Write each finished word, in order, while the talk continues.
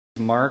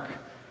Marc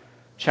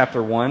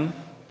chapter 1,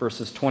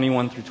 verses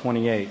 21 through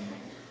 28.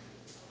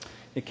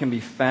 It can be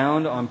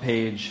found on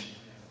page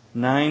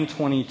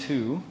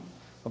 922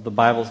 of the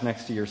Bibles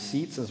next to your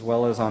seats, as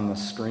well as on the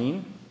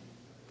screen.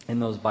 In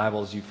those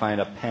Bibles, you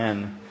find a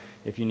pen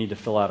if you need to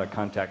fill out a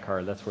contact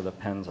card. That's where the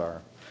pens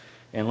are.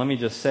 And let me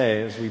just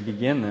say, as we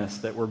begin this,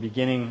 that we're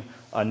beginning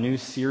a new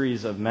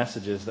series of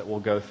messages that will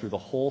go through the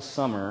whole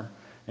summer,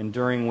 and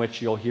during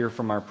which you'll hear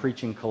from our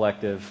preaching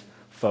collective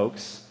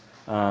folks.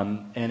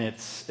 And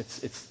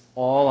it's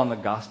all on the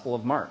Gospel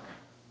of Mark.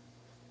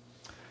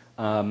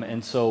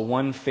 And so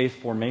one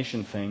faith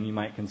formation thing you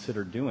might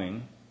consider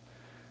doing,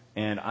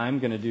 and I'm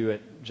going to do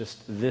it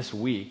just this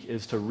week,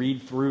 is to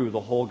read through the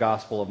whole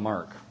Gospel of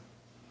Mark.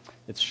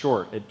 It's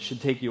short. It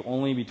should take you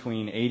only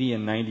between 80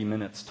 and 90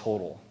 minutes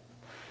total,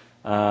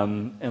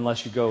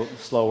 unless you go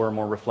slower,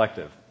 more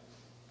reflective.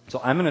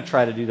 So I'm going to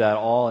try to do that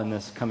all in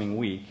this coming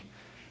week,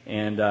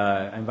 and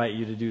I invite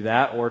you to do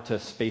that or to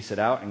space it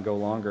out and go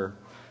longer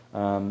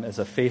as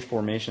a faith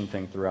formation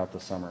thing throughout the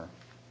summer.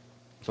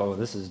 So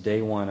this is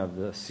day one of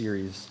the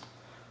series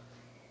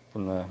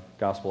from the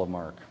Gospel of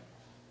Mark.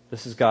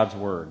 This is God's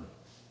Word.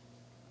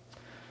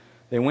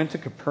 They went to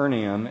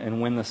Capernaum,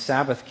 and when the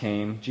Sabbath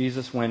came,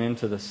 Jesus went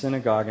into the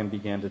synagogue and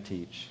began to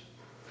teach.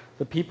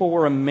 The people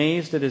were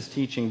amazed at his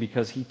teaching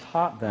because he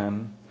taught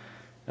them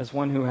as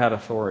one who had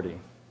authority,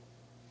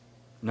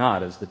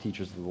 not as the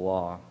teachers of the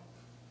law.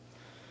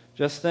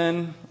 Just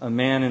then, a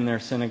man in their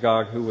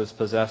synagogue who was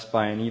possessed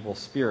by an evil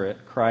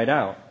spirit cried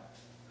out,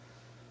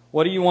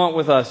 "What do you want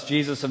with us,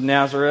 Jesus of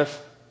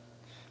Nazareth?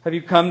 Have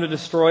you come to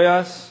destroy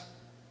us?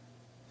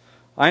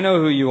 I know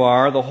who you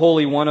are, the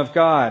Holy One of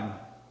God."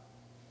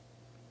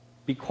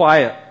 "Be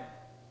quiet,"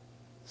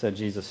 said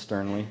Jesus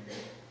sternly.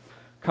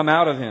 "Come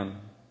out of him."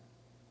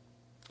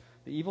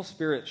 The evil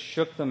spirit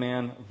shook the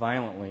man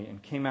violently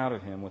and came out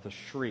of him with a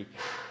shriek.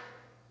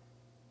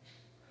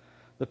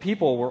 The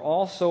people were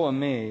all so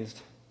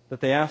amazed that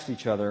they asked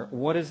each other,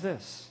 "What is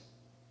this?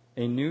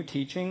 A new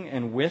teaching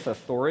and with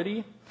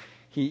authority?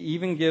 He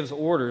even gives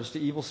orders to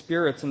evil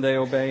spirits and they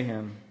obey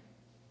him."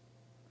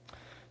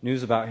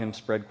 News about him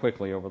spread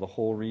quickly over the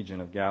whole region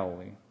of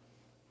Galilee.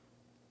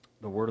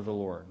 The word of the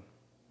Lord.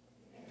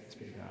 Thanks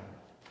be to God.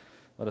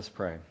 Let us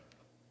pray.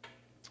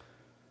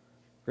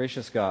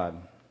 Gracious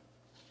God,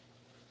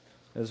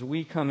 as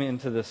we come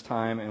into this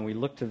time and we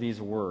look to these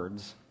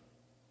words,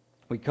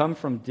 we come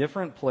from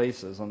different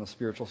places on the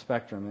spiritual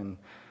spectrum, and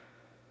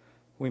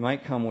we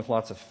might come with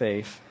lots of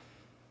faith.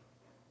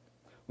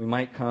 We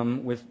might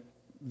come with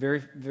very,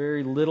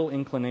 very little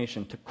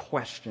inclination to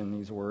question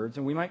these words,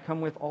 and we might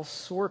come with all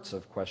sorts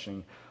of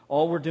questioning.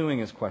 All we're doing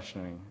is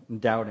questioning and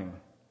doubting.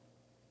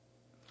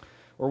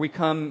 Or we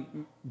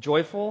come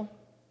joyful,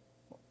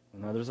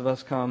 and others of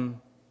us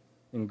come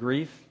in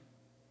grief.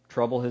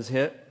 Trouble has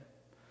hit.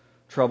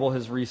 Trouble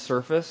has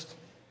resurfaced.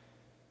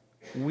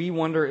 We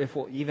wonder if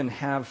we'll even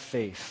have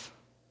faith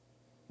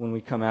when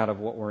we come out of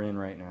what we're in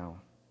right now.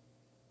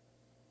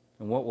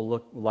 And what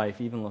will life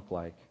even look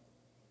like?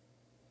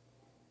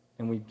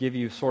 And we give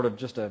you sort of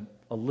just a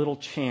little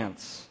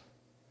chance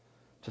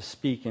to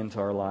speak into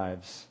our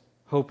lives,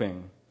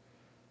 hoping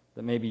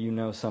that maybe you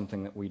know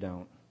something that we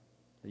don't,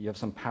 that you have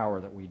some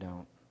power that we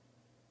don't.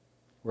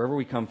 Wherever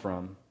we come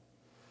from,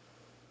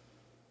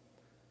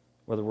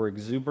 whether we're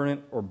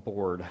exuberant or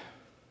bored,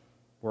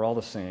 we're all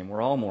the same.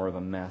 We're all more of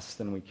a mess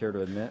than we care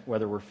to admit,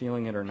 whether we're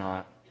feeling it or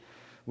not.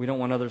 We don't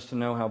want others to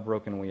know how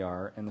broken we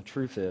are, and the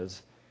truth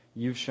is,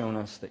 you've shown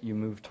us that you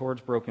move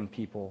towards broken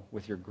people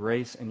with your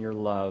grace and your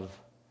love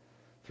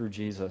through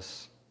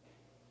Jesus,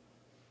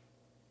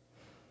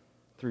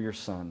 through your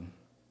Son.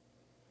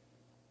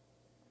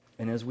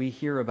 And as we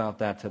hear about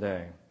that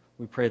today,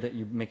 we pray that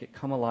you make it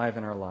come alive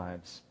in our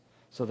lives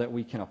so that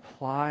we can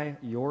apply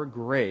your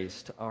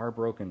grace to our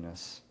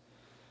brokenness,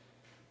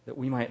 that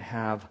we might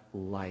have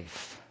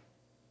life.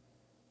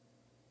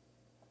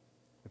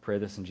 We pray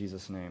this in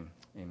Jesus' name.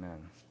 Amen.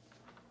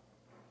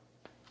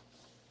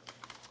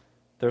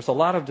 There's a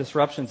lot of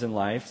disruptions in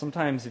life.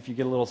 Sometimes if you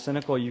get a little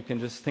cynical, you can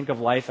just think of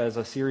life as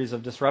a series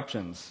of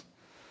disruptions.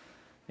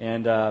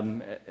 And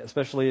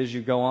especially as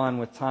you go on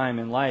with time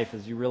in life,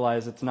 as you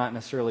realize it's not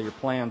necessarily your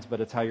plans,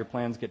 but it's how your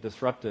plans get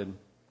disrupted.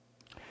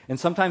 And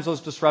sometimes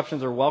those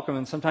disruptions are welcome,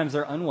 and sometimes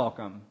they're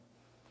unwelcome.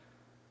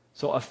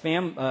 So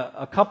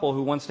a couple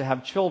who wants to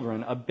have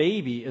children, a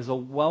baby is a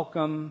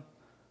welcome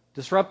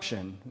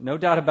disruption. No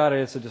doubt about it,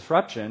 it's a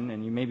disruption,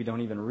 and you maybe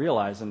don't even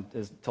realize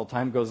until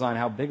time goes on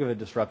how big of a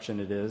disruption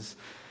it is.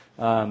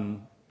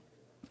 And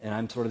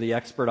I'm sort of the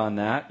expert on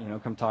that.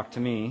 Come talk to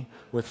me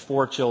with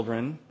 4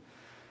 children.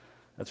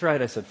 That's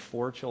right, I said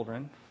 4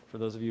 children, for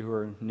those of you who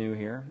are new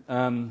here.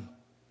 And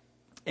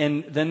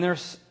then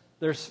there's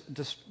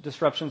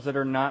disruptions that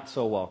are not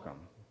so welcome.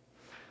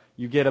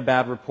 You get a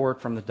bad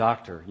report from the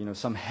doctor,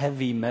 some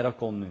heavy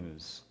medical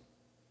news.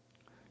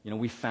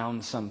 We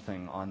found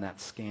something on that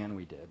scan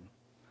we did,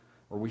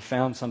 or we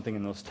found something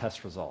in those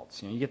test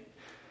results. You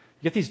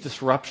get these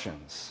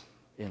disruptions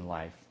in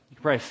life. You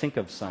can probably think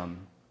of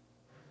some.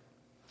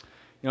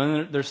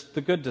 And there's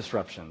the good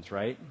disruptions,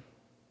 right?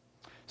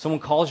 Someone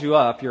calls you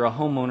up, you're a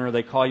homeowner,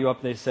 they call you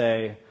up, they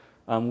say,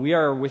 we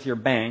are with your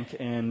bank,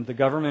 and the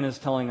government is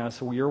telling us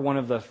you're one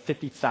of the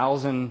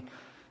 50,000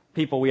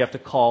 people we have to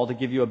call to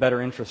give you a better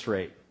interest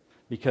rate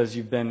because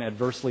you've been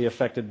adversely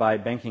affected by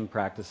banking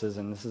practices,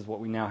 and this is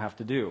what we now have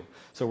to do.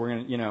 So we're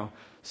going to,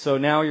 so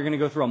now you're going to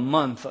go through a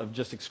month of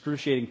just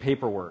excruciating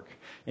paperwork,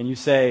 and you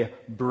say,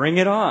 bring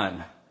it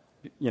on.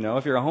 If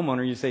you're a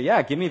homeowner, you say,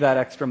 yeah, give me that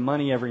extra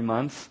money every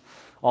month.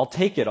 I'll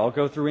take it. I'll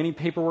go through any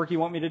paperwork you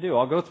want me to do.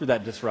 I'll go through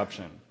that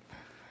disruption.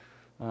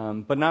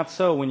 But not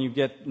so when you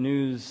get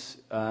news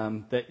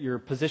that your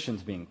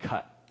position's being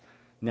cut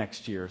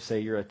next year.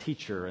 Say you're a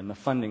teacher and the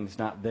funding's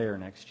not there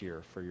next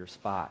year for your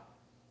spot.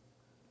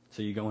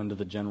 So you go into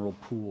the general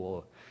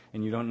pool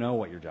and you don't know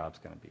what your job's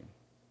going to be.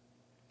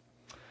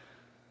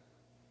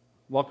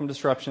 Welcome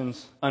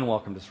disruptions,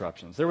 unwelcome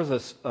disruptions. There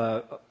was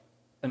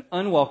an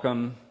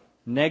unwelcome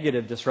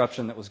negative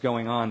disruption that was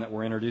going on that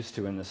we're introduced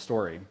to in this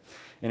story.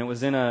 And it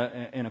was in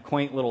a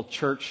quaint little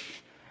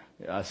church,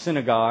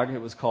 synagogue it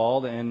was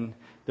called, and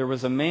there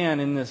was a man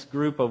in this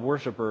group of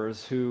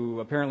worshipers who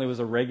apparently was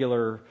a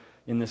regular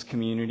in this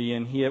community,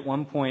 and he at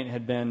one point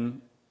had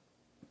been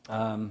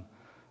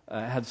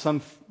had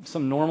some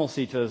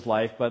normalcy to his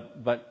life,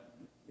 but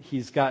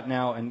he's got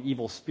now an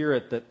evil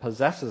spirit that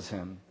possesses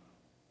him.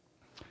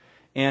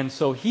 And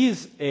so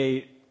he's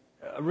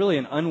really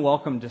an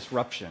unwelcome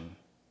disruption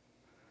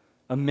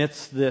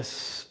amidst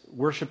this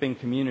worshiping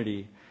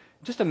community.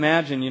 Just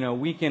imagine,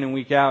 week in and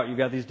week out, you've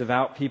got these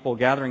devout people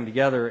gathering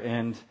together,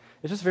 and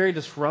it's just very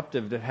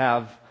disruptive to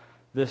have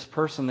this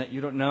person that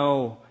you don't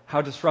know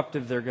how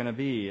disruptive they're going to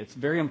be. It's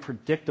very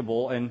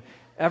unpredictable, and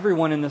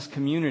everyone in this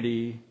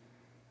community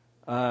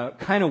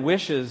kind of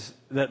wishes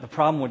that the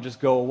problem would just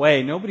go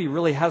away. Nobody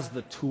really has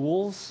the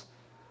tools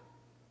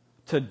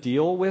to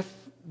deal with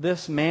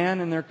this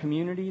man in their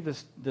community,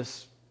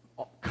 this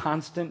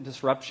constant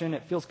disruption.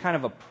 It feels kind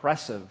of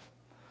oppressive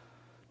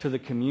to the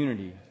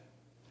community.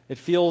 It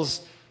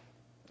feels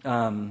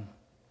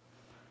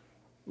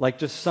like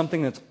just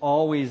something that's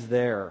always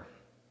there.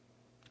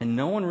 And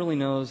no one really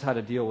knows how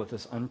to deal with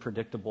this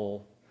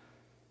unpredictable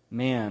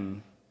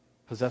man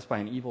possessed by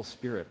an evil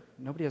spirit.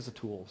 Nobody has the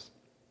tools.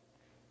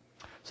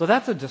 So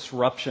that's a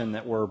disruption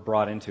that we're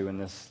brought into in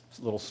this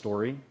little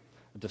story.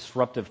 A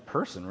disruptive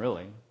person,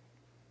 really,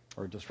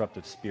 or a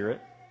disruptive spirit.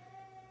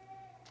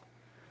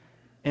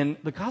 And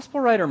the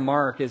gospel writer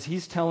Mark, as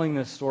he's telling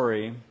this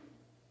story,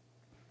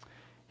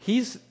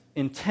 he's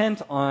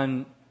intent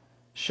on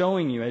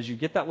showing you, as you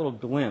get that little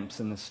glimpse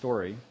in this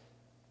story,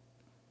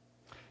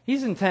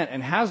 he's intent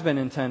and has been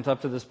intent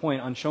up to this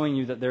point on showing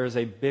you that there is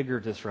a bigger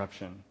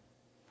disruption.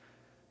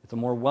 It's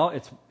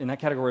it's in that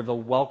category of the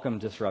welcome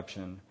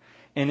disruption.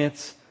 And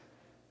it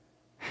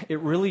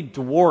really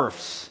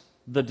dwarfs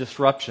the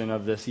disruption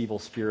of this evil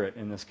spirit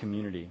in this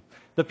community.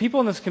 The people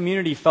in this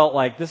community felt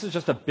like this is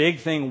just a big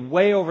thing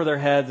way over their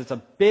heads. It's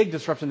a big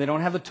disruption. They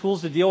don't have the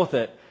tools to deal with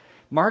it.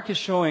 Mark is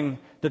showing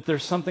that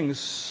there's something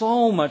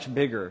so much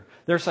bigger.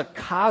 There's a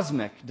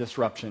cosmic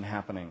disruption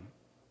happening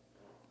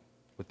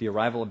with the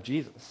arrival of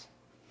Jesus.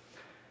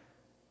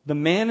 The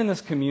man in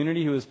this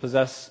community who was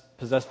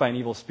possessed by an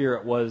evil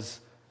spirit was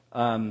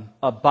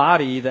a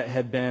body that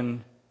had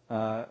been...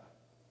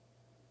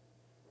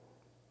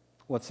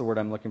 what's the word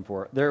I'm looking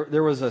for?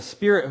 There was a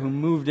spirit who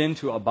moved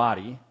into a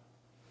body.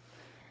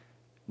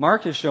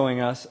 Mark is showing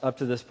us up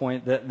to this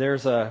point that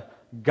there's a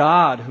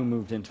God who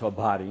moved into a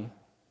body.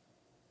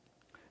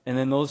 And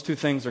then those two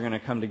things are going to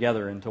come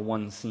together into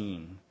one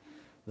scene,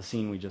 the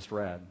scene we just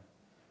read.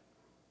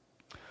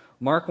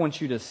 Mark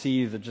wants you to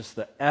see just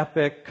the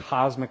epic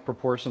cosmic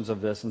proportions of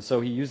this, and so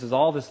he uses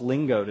all this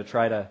lingo to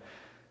try to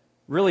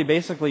really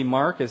basically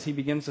Mark, as he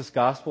begins this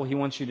gospel, he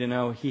wants you to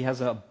know he has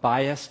a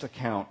biased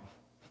account.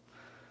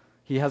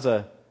 He has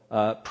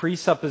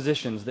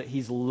presuppositions that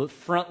he's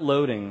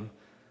front-loading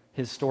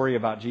his story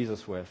about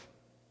Jesus with.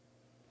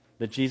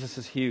 That Jesus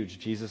is huge,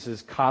 Jesus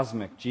is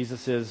cosmic,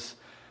 Jesus is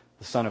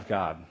the Son of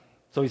God.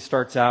 So he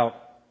starts out,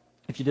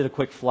 if you did a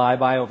quick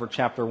flyby over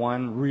chapter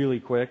 1, really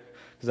quick,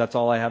 because that's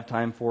all I have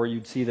time for,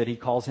 you'd see that he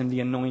calls him the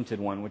Anointed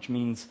One, which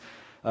means,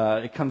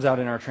 it comes out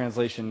in our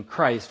translation,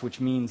 Christ, which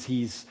means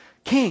he's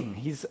king.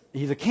 He's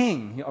a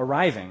king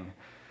arriving.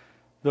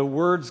 The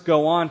words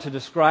go on to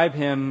describe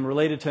him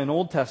related to an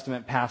Old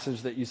Testament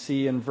passage that you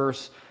see in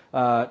verse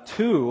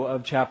 2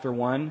 of chapter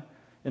 1.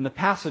 And the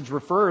passage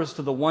refers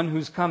to the one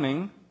who's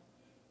coming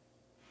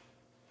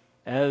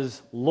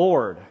as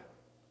Lord,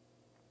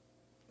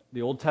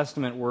 the Old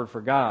Testament word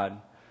for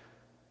God.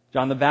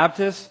 John the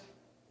Baptist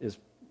is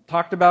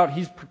talked about,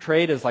 he's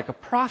portrayed as like a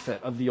prophet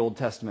of the Old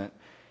Testament.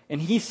 And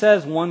he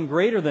says one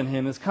greater than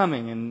him is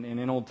coming. And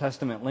in Old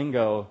Testament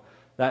lingo,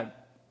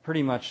 that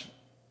pretty much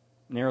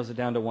narrows it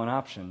down to one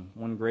option.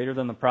 One greater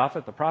than the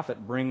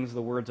prophet brings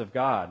the words of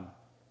God.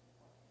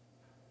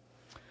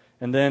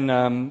 And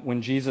then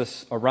when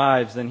Jesus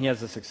arrives, then he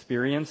has this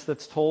experience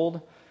that's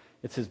told.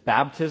 It's his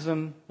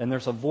baptism, and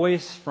there's a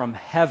voice from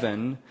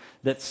heaven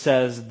that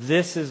says,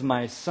 "This is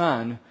my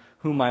Son,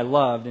 whom I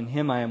loved, in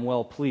him I am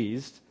well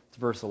pleased." It's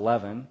verse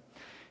 11.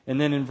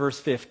 And then in verse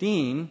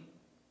 15,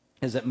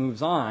 as it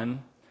moves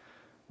on,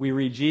 we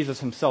read Jesus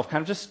himself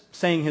kind of just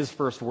saying his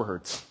first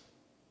words.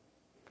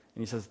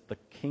 And he says, the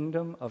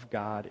kingdom of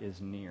God is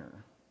near.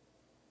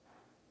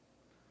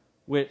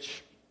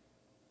 Which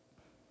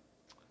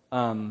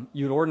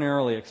you'd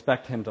ordinarily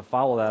expect him to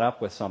follow that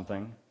up with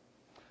something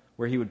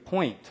where he would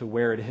point to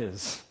where it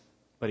is,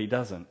 but he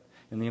doesn't.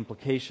 And the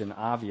implication,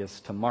 obvious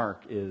to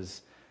Mark,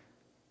 is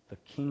the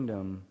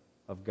kingdom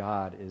of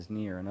God is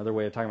near. Another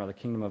way of talking about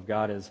the kingdom of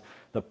God is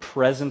the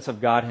presence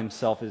of God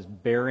himself is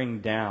bearing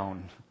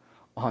down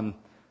on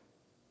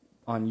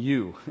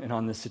you and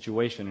on this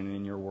situation and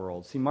in your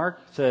world. See, Mark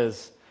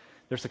says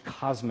there's a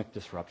cosmic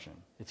disruption.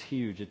 It's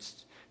huge.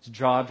 It's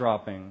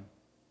jaw-dropping.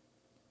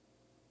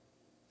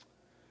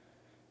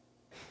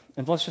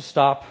 And let's just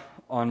stop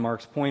on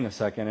Mark's point a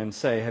second and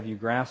say, have you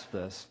grasped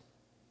this?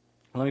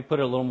 Let me put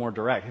it a little more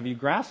direct. Have you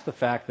grasped the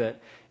fact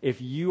that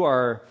if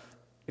you're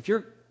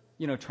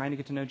trying to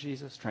get to know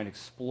Jesus, trying to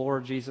explore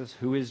Jesus,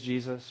 who is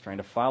Jesus, trying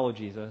to follow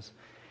Jesus,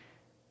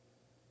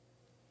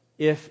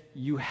 if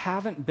you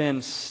haven't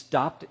been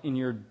stopped in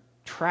your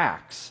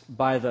tracks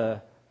by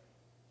the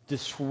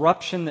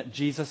disruption that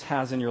Jesus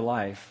has in your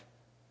life,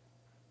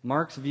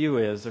 Mark's view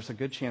is there's a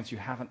good chance you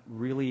haven't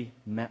really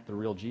met the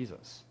real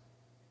Jesus.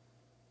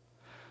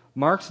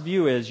 Mark's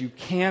view is you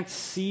can't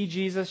see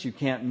Jesus, you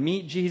can't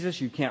meet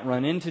Jesus, you can't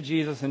run into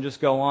Jesus and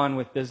just go on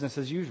with business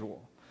as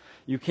usual.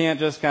 You can't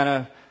just kind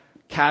of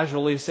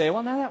casually say,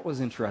 well, now that was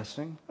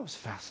interesting, that was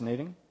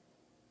fascinating.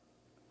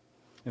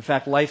 In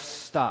fact, life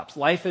stops.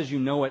 Life as you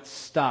know it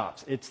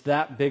stops. It's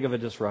that big of a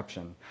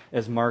disruption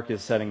as Mark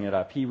is setting it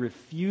up. He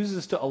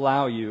refuses to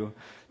allow you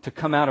to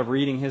come out of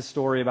reading his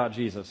story about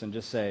Jesus and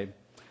just say,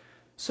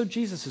 so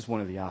Jesus is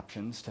one of the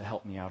options to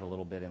help me out a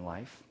little bit in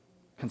life.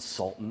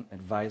 Consultant,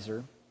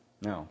 advisor.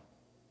 No.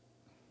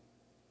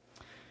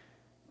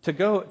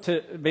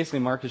 Basically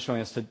Mark is showing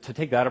us to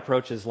take that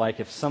approach is like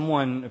if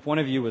one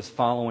of you was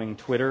following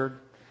Twitter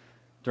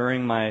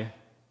during my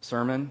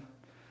sermon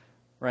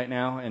right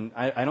now, and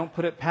I don't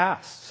put it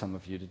past some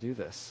of you to do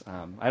this.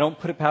 I don't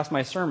put it past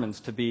my sermons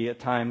to be at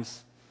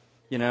times,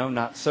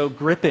 not so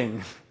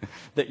gripping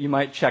that you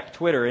might check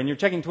Twitter. And you're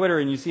checking Twitter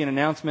and you see an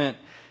announcement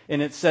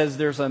and it says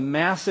there's a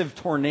massive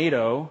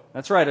tornado.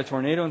 That's right, a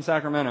tornado in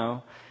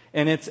Sacramento.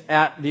 And it's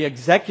at the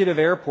executive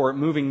airport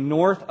moving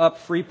north up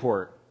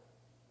Freeport.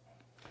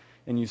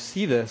 And you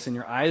see this and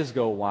your eyes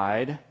go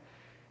wide.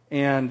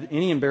 And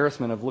any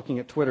embarrassment of looking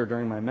at Twitter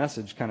during my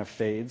message kind of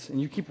fades.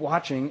 And you keep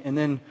watching. And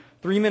then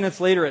 3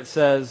 minutes later it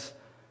says,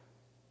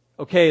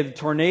 okay, the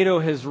tornado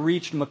has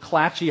reached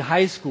McClatchy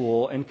High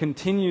School and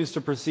continues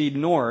to proceed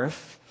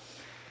north.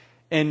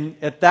 And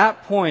at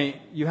that point,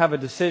 you have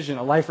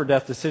a life or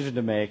death decision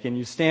to make, and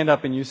you stand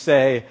up and you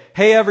say,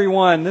 hey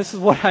everyone, this is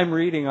what I'm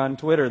reading on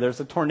Twitter.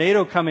 There's a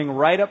tornado coming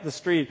right up the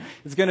street.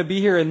 It's going to be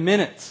here in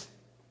minutes.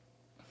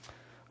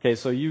 Okay,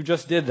 so you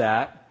just did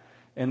that,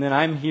 and then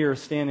I'm here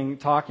standing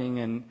talking,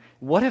 and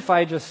what if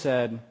I just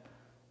said,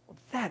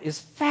 that is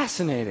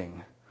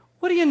fascinating.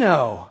 What do you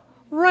know?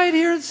 Right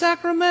here in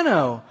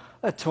Sacramento,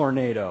 a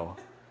tornado.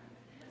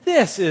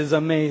 This is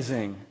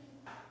amazing.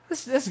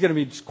 This is going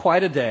to be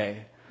quite a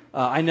day.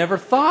 I never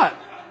thought.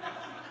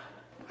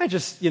 We're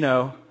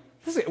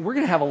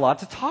going to have a lot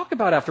to talk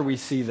about after we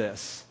see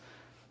this.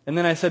 And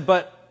then I said,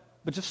 but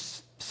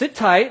just sit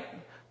tight.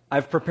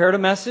 I've prepared a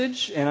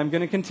message, and I'm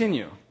going to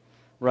continue.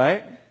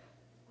 Right?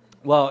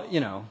 Well,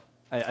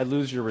 I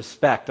lose your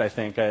respect, I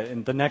think.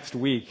 In the next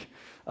week,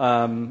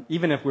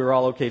 even if we were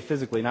all okay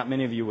physically, not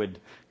many of you would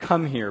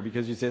come here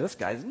because you'd say, this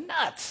guy's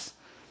nuts.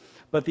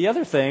 But the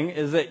other thing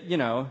is that,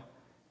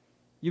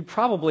 you'd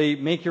probably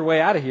make your way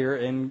out of here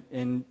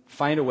and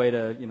find a way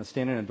to,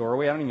 stand in a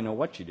doorway. I don't even know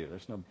what you do.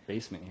 There's no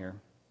basement here.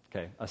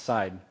 Okay,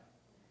 aside.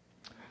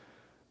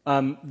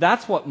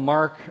 That's what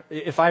Mark,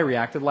 if I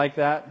reacted like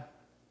that,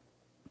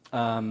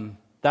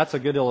 that's a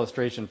good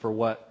illustration for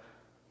what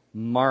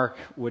Mark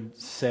would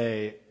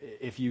say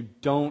if you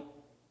don't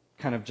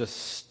kind of just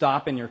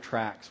stop in your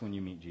tracks when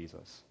you meet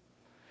Jesus.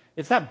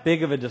 It's that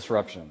big of a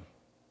disruption.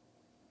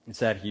 It's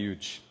that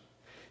huge.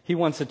 He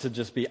wants it to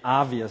just be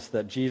obvious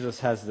that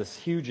Jesus has this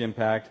huge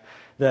impact,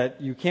 that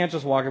you can't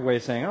just walk away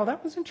saying, oh,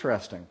 that was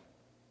interesting.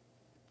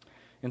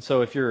 And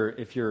so if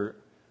you're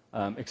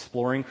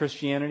exploring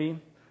Christianity,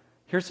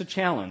 here's the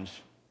challenge.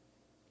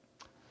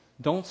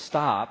 Don't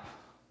stop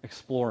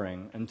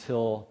exploring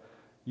until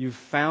you've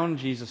found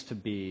Jesus to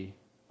be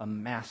a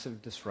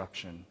massive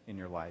disruption in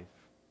your life.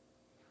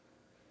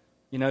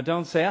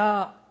 Don't say,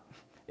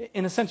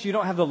 in a sense, you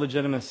don't have the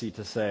legitimacy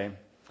to say,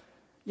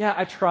 yeah,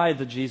 I tried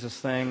the Jesus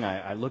thing.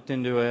 I looked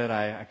into it.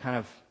 I kind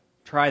of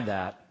tried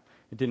that.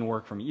 It didn't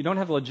work for me. You don't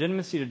have the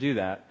legitimacy to do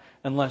that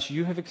unless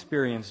you have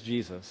experienced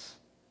Jesus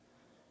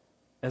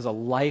as a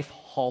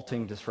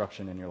life-halting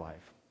disruption in your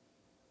life.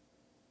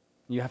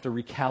 You have to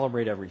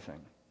recalibrate everything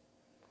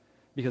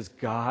because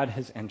God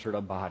has entered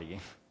a body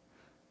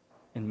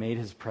and made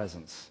his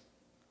presence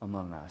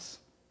among us.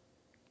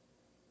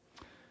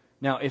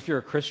 Now, if you're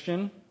a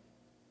Christian,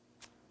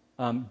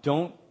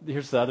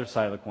 here's the other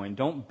side of the coin.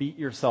 Don't beat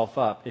yourself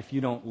up if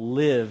you don't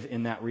live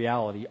in that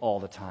reality all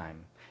the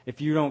time.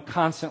 if you don't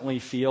constantly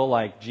feel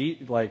like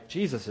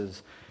Jesus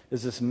is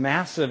this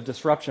massive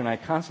disruption, I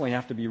constantly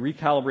have to be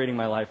recalibrating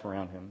my life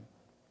around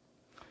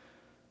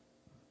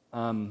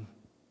him.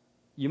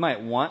 You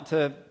might want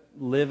to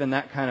live in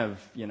that kind of,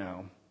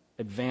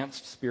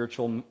 advanced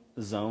spiritual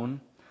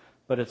zone,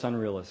 but it's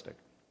unrealistic.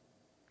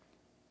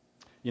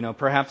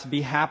 Perhaps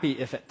be happy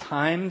if at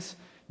times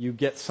you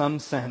get some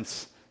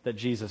sense that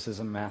Jesus is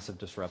a massive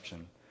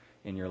disruption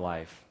in your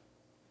life.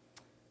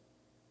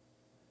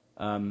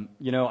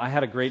 I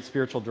had a great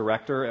spiritual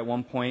director at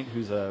one point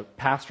who's a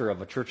pastor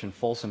of a church in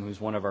Folsom,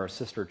 who's one of our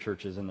sister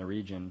churches in the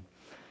region.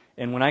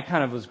 And when I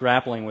kind of was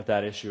grappling with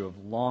that issue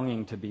of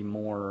longing to be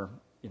more,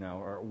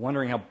 or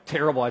wondering how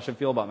terrible I should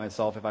feel about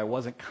myself if I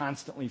wasn't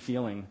constantly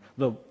feeling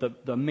the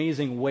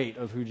amazing weight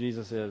of who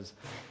Jesus is,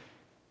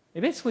 he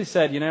basically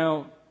said, you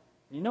know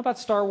about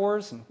Star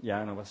Wars? And, yeah,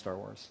 I know about Star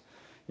Wars.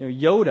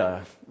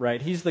 Yoda,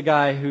 right? He's the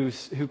guy who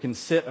can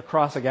sit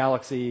across a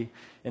galaxy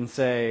and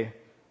say,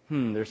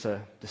 there's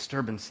a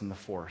disturbance in the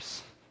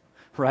Force,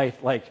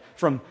 right? Like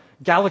from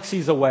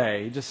galaxies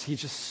away.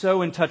 He's just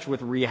so in touch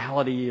with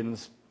reality and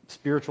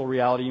spiritual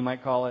reality, you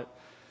might call it.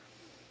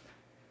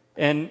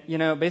 And,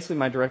 basically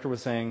my director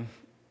was saying,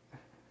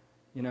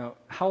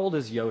 how old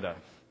is Yoda?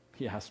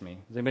 He asked me.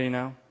 Does anybody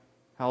know?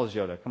 How old is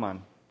Yoda? Come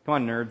on,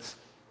 nerds.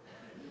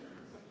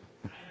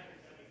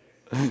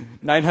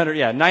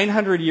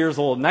 900 years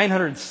old,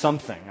 900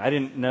 something. I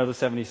didn't know the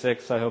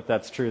 76, so I hope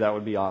that's true. That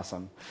would be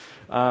awesome.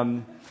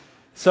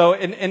 So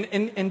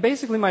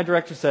basically my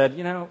director said,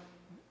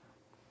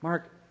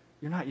 Mark,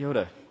 you're not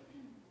Yoda.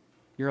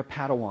 You're a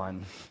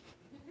Padawan.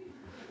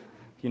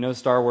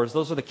 Star Wars,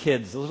 those are the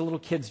kids. Those are little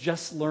kids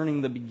just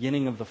learning the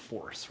beginning of the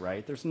Force,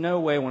 right? There's no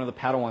way one of the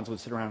Padawans would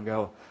sit around and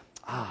go,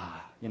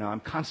 I'm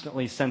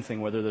constantly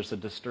sensing whether there's a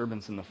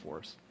disturbance in the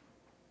Force.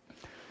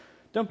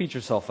 Don't beat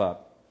yourself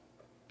up.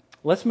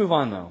 Let's move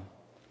on, though.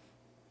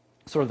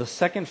 Sort of the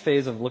second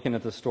phase of looking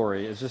at the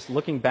story is just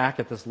looking back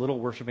at this little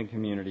worshiping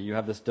community. You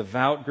have this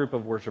devout group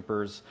of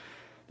worshipers.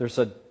 There's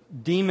a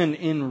demon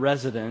in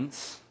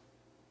residence.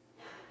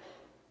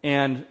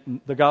 And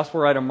the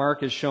gospel writer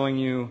Mark is showing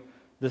you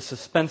this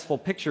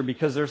suspenseful picture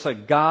because there's a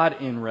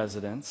God in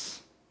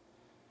residence.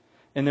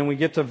 And then we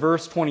get to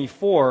verse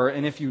 24,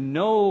 and if you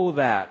know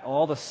that,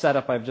 all the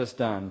setup I've just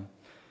done,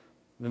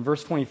 then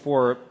verse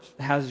 24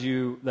 has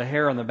the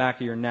hair on the back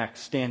of your neck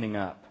standing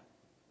up.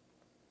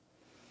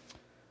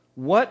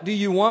 What do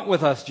you want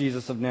with us,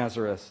 Jesus of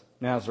Nazareth?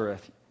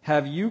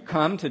 Have you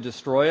come to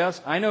destroy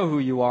us? I know who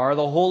you are,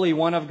 the Holy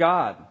One of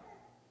God.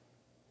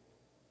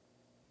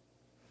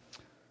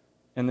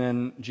 And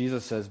then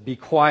Jesus says, be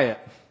quiet,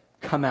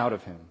 come out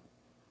of him.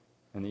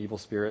 And the evil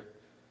spirit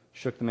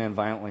shook the man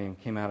violently and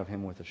came out of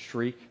him with a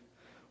shriek,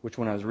 which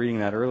when I was reading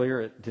that earlier,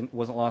 it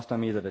wasn't lost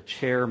on me that a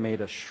chair made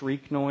a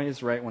shriek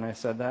noise right when I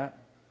said that.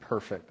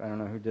 Perfect. I don't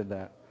know who did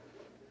that.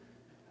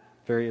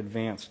 Very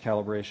advanced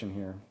calibration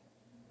here.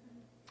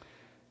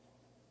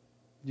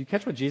 Do you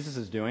catch what Jesus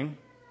is doing?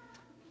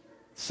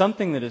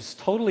 Something that is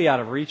totally out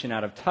of reach and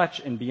out of touch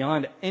and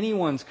beyond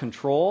anyone's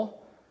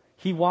control.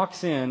 He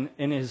walks in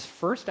his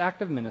first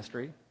act of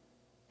ministry.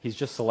 He's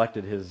just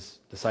selected his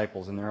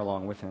disciples, and they're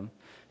along with him.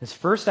 His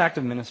first act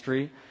of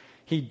ministry,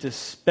 he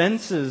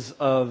dispenses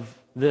of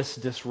this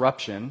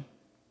disruption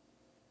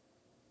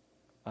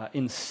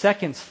in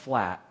seconds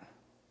flat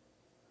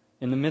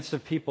in the midst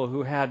of people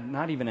who had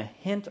not even a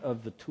hint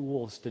of the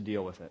tools to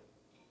deal with it.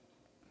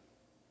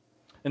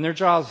 And their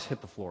jaws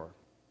hit the floor.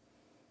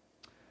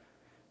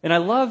 And I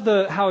love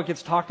how it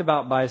gets talked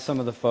about by some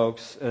of the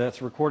folks,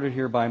 that's recorded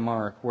here by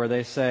Mark, where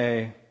they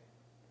say,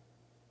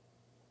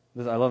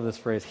 I love this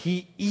phrase,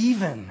 he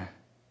even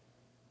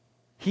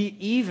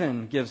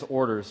gives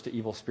orders to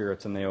evil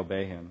spirits and they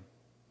obey him.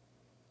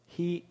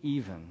 He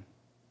even.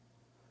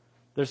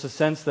 There's a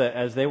sense that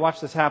as they watch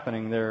this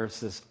happening,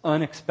 there's this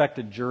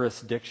unexpected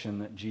jurisdiction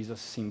that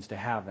Jesus seems to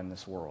have in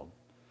this world.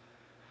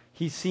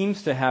 He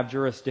seems to have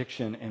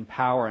jurisdiction and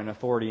power and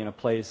authority in a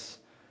place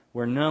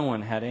where no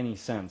one had any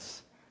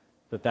sense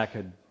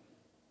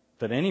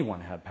that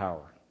anyone had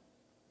power,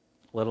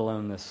 let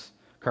alone this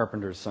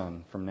carpenter's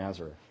son from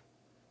Nazareth.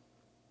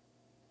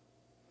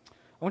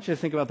 I want you to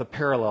think about the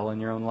parallel in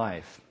your own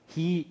life.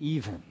 He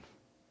even.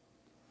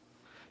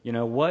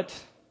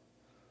 What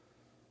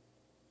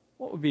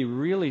would be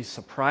really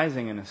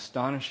surprising and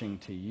astonishing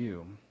to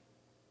you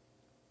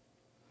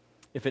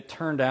if it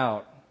turned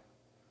out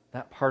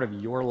that part of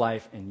your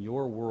life and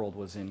your world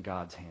was in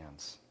God's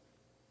hands?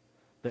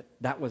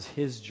 That was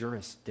his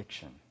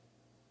jurisdiction,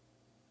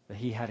 that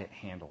he had it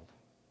handled.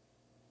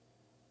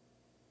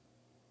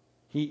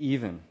 He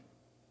even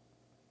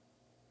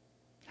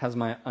has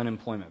my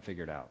unemployment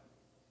figured out.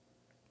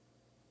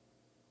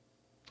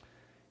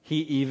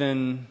 He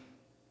even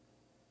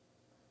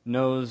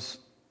knows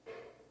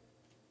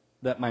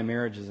that my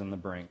marriage is in the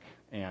brink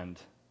and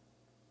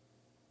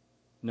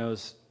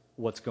knows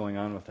what's going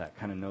on with that,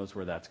 kind of knows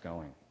where that's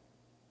going.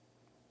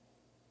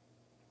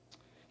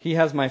 He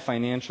has my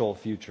financial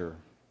future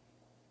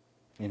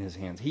in his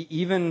hands. He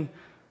even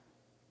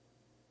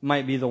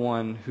might be the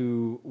one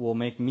who will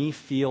make me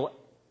feel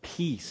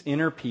peace,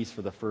 inner peace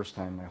for the first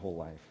time in my whole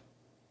life.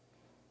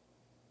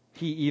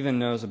 He even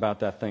knows about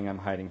that thing I'm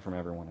hiding from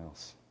everyone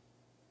else.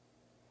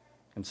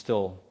 And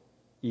still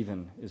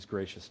even is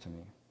gracious to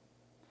me.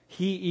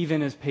 He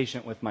even is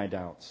patient with my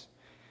doubts.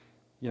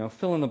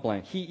 Fill in the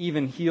blank. He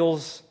even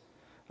heals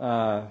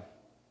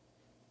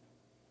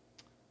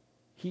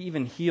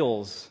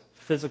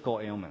physical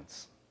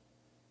ailments.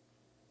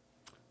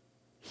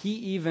 He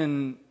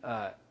even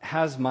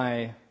has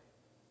my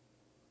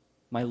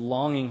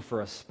longing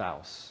for a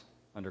spouse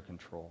under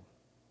control.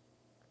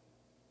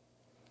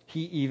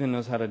 He even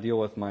knows how to deal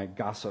with my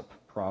gossip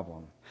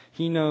problem.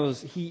 He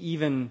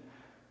even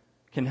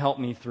can help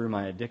me through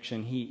my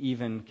addiction. He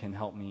even can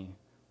help me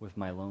with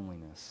my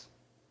loneliness.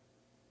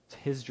 It's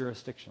his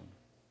jurisdiction.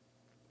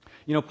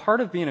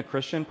 Part of being a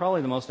Christian,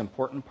 probably the most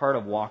important part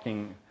of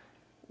walking,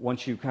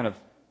 once you kind of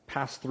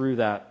pass through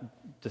that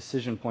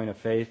decision point of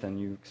faith and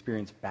you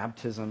experience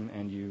baptism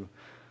and you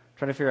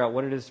try to figure out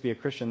what it is to be a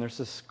Christian, there's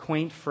this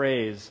quaint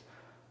phrase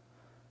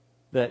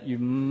that you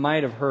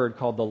might have heard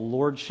called the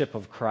Lordship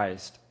of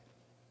Christ.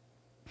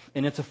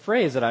 And it's a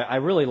phrase that I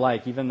really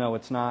like, even though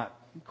it's not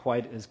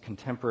quite as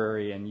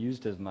contemporary and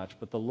used as much.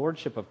 But the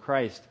Lordship of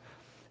Christ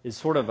is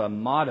sort of a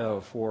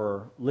motto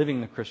for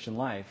living the Christian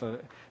life.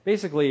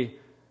 Basically,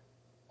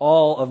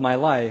 all of my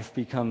life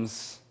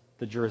becomes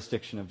the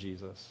jurisdiction of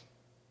Jesus.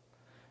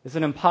 It's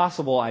an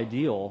impossible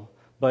ideal,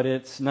 but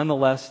it's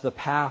nonetheless the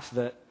path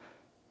that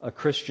a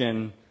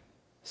Christian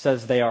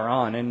says they are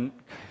on and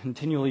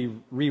continually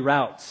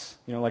reroutes,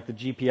 like the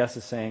GPS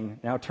is saying,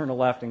 now turn to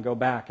left and go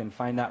back and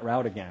find that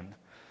route again.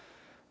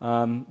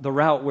 The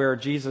route where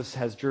Jesus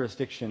has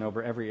jurisdiction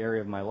over every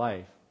area of my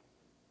life.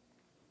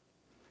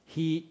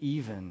 He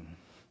even,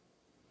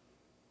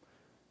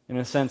 in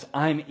a sense,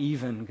 I'm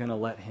even going to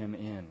let him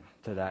in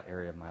to that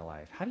area of my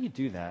life. How do you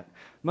do that?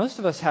 Most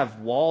of us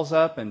have walls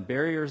up and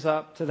barriers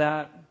up to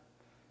that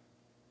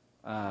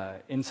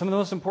in some of the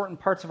most important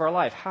parts of our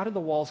life. How did the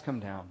walls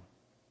come down?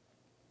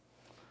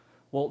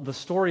 Well, the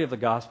story of the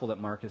gospel that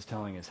Mark is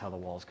telling is how the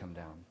walls come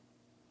down.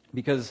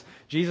 Because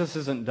Jesus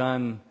isn't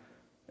done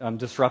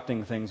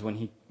disrupting things when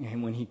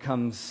he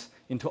comes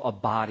into a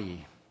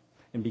body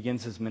and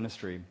begins his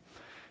ministry.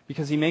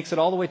 Because he makes it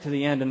all the way to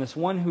the end, and this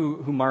one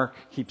who Mark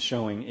keeps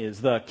showing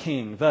is the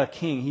king.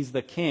 He's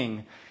the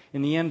king.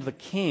 In the end,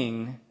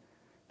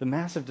 the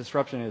massive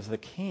disruption is the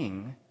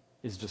king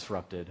is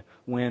disrupted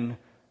when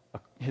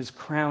his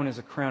crown is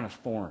a crown of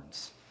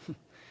thorns.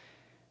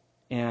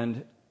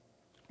 And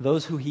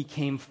those who he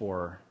came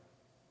for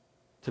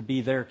to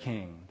be their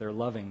king, their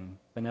loving,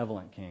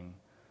 benevolent king,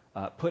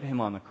 put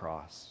him on the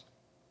cross.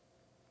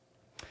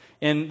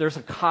 And there's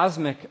a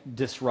cosmic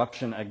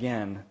disruption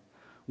again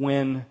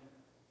when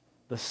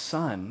the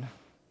Son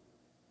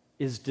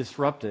is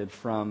disrupted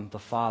from the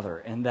Father,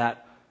 and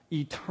that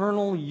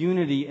eternal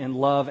unity and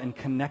love and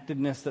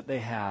connectedness that they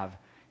have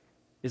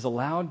is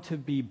allowed to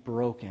be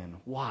broken.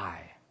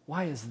 Why?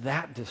 Why is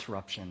that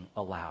disruption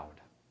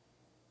allowed?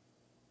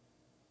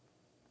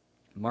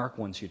 Mark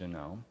wants you to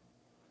know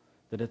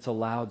that it's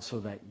allowed so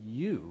that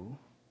you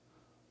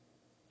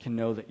can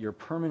know that you're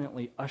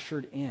permanently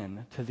ushered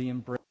in to the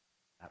embrace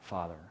of that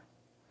Father.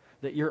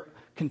 That you're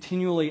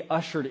continually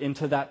ushered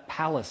into that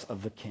palace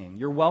of the King.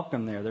 You're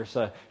welcome there. There's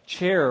a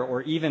chair,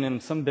 or even in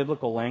some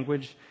biblical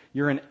language,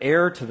 you're an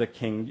heir to the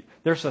King.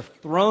 There's a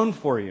throne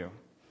for you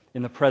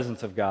in the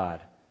presence of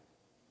God.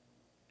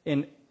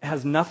 And it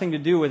has nothing to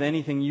do with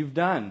anything you've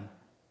done,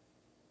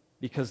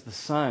 because the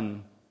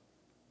Son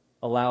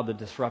allowed the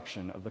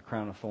disruption of the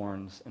crown of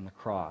thorns and the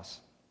cross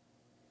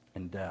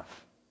and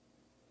death.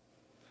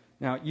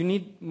 Now,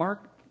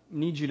 Mark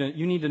needs you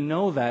need to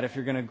know that if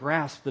you're going to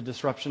grasp the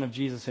disruption of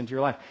Jesus into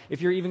your life.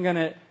 If you're even going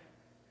to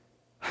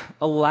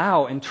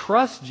allow and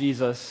trust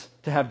Jesus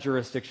to have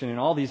jurisdiction in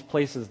all these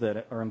places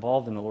that are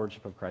involved in the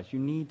Lordship of Christ, you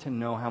need to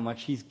know how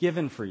much he's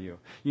given for you.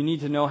 You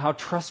need to know how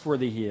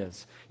trustworthy he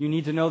is. You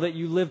need to know that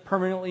you live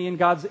permanently in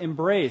God's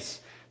embrace.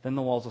 Then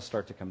the walls will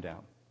start to come down.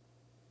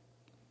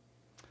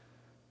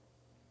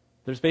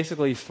 There's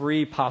basically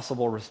three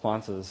possible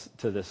responses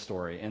to this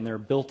story, and they're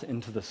built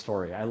into the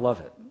story. I love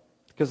it.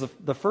 Because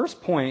the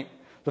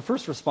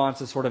first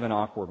response is sort of an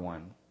awkward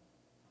one.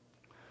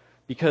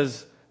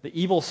 Because the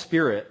evil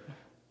spirit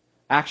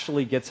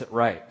actually gets it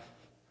right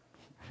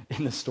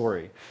in the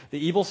story. The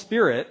evil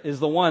spirit is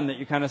the one that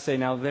you kind of say,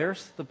 now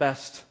there's the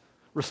best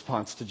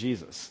response to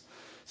Jesus.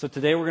 So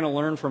today we're going to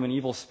learn from an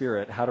evil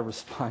spirit how to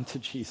respond to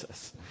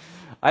Jesus.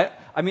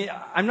 I mean,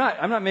 I'm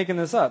not making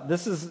this up.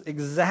 This is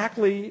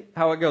exactly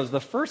how it goes.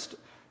 The first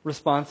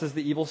response is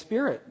the evil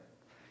spirit.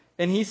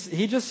 And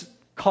he just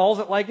calls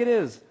it like it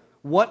is.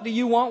 What do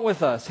you want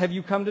with us? Have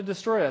you come to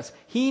destroy us?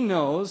 He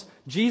knows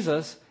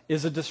Jesus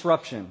is a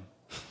disruption.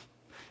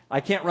 I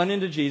can't run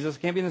into Jesus,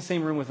 can't be in the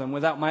same room with him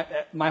without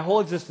my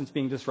whole existence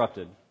being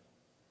disrupted.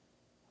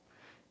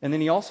 And then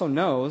he also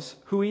knows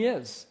who he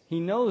is. He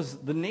knows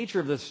the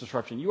nature of this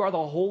disruption. You are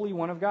the Holy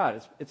One of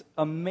God. It's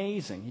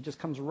amazing. He just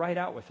comes right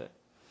out with it.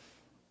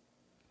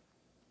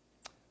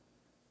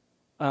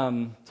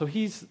 So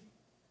he's,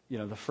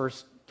 the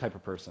first type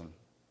of person.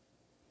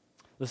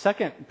 The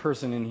second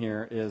person in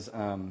here is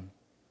the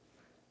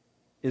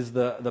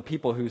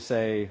people who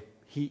say,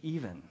 he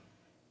even.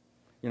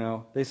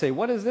 They say,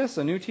 what is this?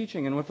 A new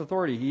teaching and with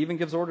authority. He even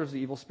gives orders to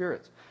evil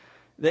spirits.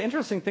 The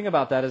interesting thing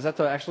about that is that's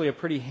actually a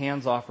pretty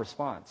hands-off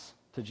response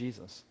to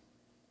Jesus.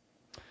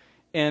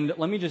 And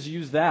let me just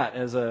use that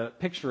as a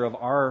picture of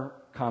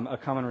a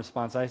common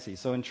response I see.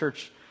 So in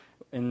church,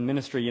 in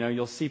ministry,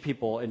 you'll see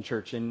people in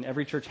church, and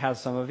every church has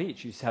some of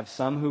each. You have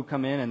some who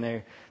come in and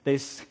they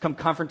come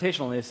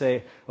confrontational, and they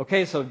say,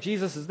 okay, so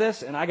Jesus is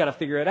this, and I got to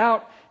figure it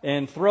out,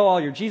 and throw all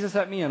your Jesus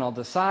at me, and I'll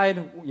decide,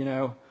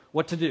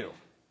 what to do.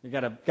 You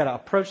got to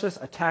approach this,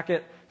 attack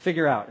it,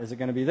 figure out, is it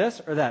going to be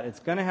this or that? It's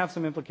going to have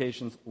some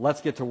implications.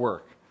 Let's get to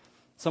work.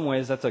 In some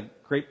ways, that's a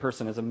great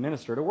person as a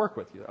minister to work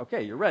with you.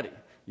 Okay, you're ready.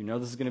 You know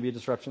this is going to be a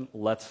disruption.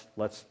 Let's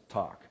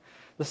talk.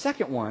 The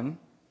second one,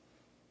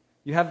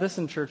 you have this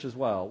in church as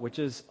well, which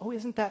is, oh,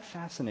 isn't that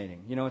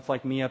fascinating? It's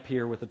like me up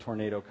here with a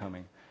tornado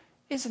coming.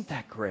 Isn't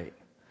that great?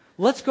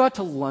 Let's go out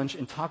to lunch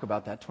and talk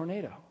about that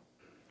tornado,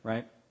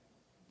 right?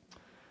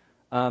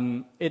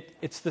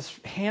 It's this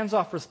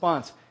hands-off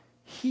response.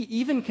 He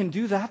even can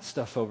do that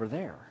stuff over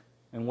there.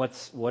 And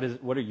what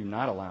are you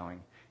not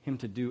allowing him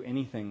to do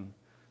anything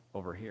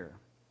over here?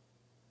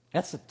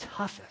 That's the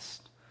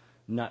toughest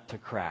nut to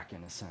crack,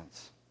 in a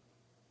sense.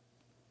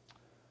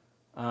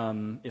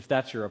 If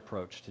that's your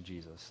approach to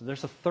Jesus. So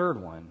there's a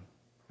third one,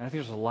 and I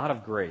think there's a lot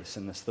of grace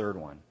in this third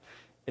one.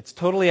 It's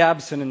totally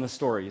absent in the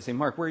story. You say,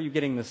 Mark, where are you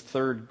getting this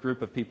third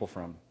group of people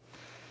from?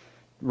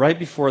 Right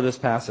before this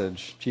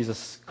passage,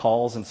 Jesus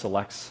calls and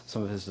selects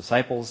some of his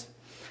disciples,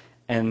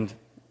 and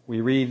we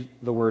read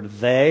the word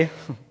they.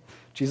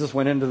 Jesus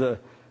went into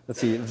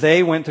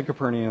they went to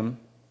Capernaum.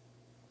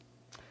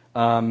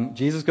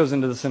 Jesus goes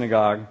into the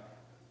synagogue.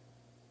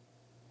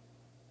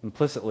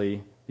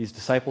 Implicitly, these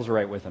disciples are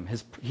right with him.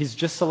 He's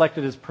just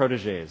selected his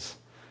protégés.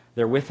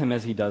 They're with him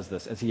as he does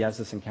this, as he has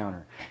this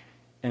encounter.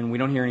 And we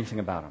don't hear anything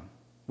about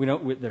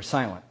them. They're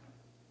silent.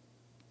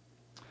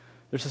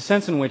 There's a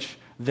sense in which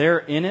they're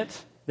in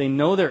it. They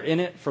know they're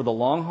in it for the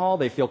long haul.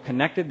 They feel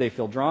connected. They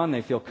feel drawn.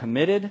 They feel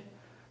committed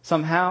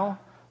somehow.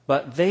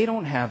 But they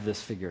don't have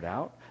this figured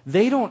out.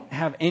 They don't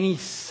have any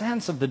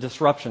sense of the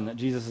disruption that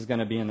Jesus is going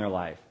to be in their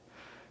life.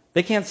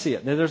 They can't see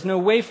it. There's no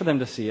way for them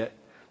to see it.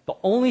 The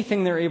only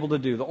thing they're able to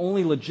do, the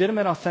only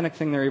legitimate, authentic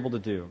thing they're able to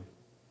do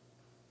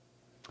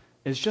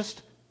is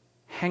just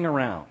hang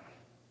around.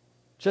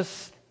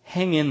 Just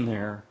hang in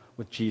there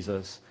with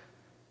Jesus.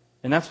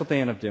 And that's what they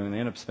end up doing. They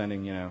end up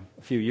spending, a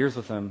few years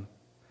with him.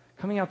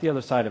 Coming out the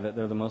other side of it,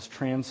 they're the most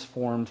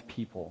transformed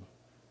people.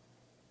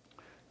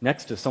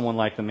 Next to someone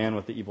like the man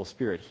with the evil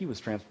spirit, he was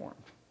transformed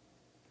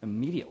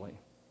immediately.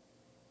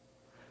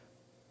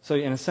 So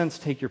in a sense,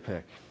 take your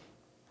pick.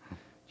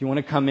 You want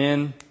to come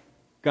in,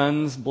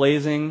 guns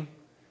blazing,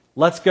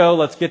 let's go,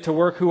 let's get to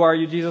work. Who are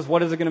you, Jesus?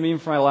 What is it going to mean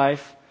for my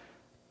life?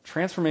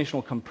 Transformation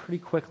will come pretty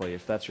quickly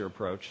if that's your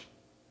approach.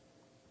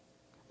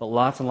 But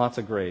lots and lots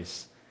of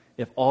grace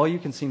if all you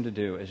can seem to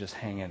do is just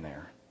hang in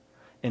there.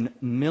 And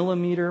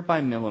millimeter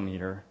by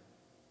millimeter,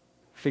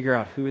 figure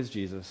out who is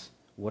Jesus,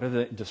 what are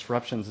the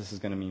disruptions this is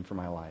going to mean for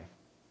my life.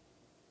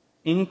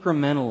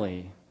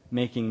 Incrementally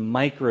making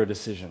micro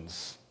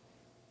decisions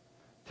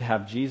to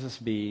have Jesus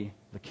be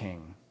the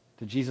king,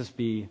 to Jesus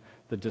be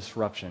the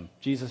disruption,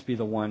 Jesus be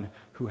the one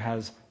who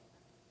has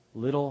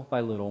little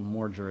by little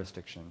more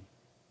jurisdiction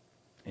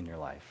in your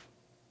life.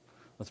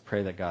 Let's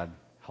pray that God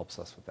helps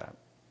us with that.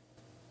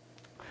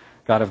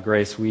 God of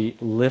grace, we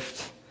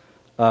lift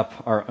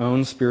up our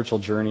own spiritual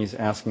journeys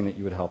asking that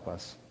you would help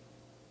us.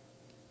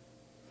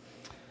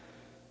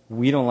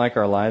 We don't like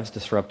our lives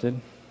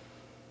disrupted.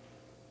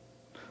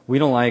 We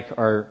don't like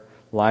our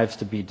lives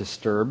to be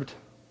disturbed.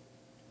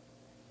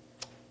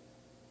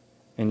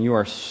 And you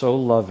are so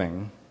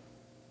loving.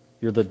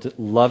 You're the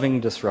loving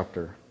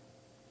disruptor.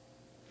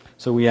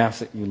 So we ask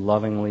that you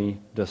lovingly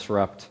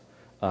disrupt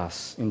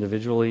us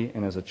individually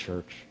and as a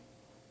church.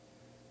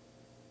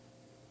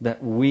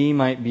 That we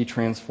might be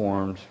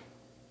transformed,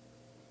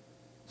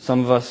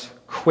 some of us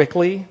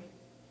quickly,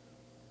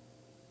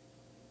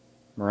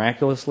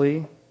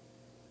 miraculously,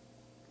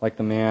 like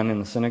the man in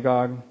the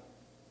synagogue,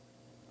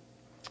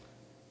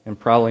 and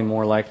probably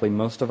more likely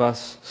most of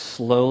us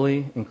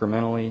slowly,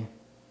 incrementally,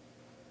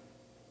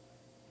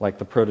 like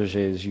the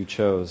protégés you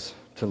chose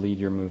to lead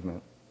your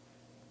movement.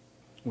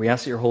 We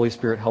ask that your Holy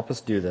Spirit help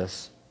us do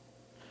this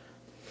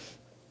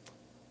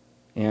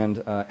and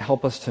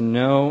help us to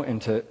know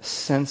and to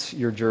sense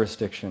your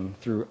jurisdiction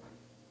through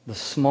the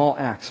small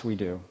acts we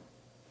do,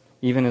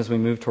 even as we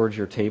move towards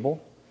your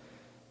table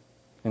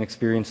and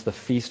experience the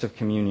feast of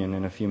communion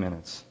in a few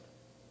minutes.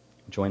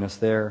 Join us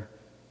there.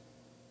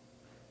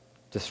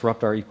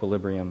 Disrupt our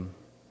equilibrium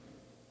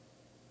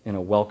in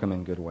a welcome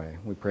and good way.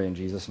 We pray in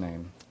Jesus'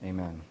 name.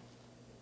 Amen.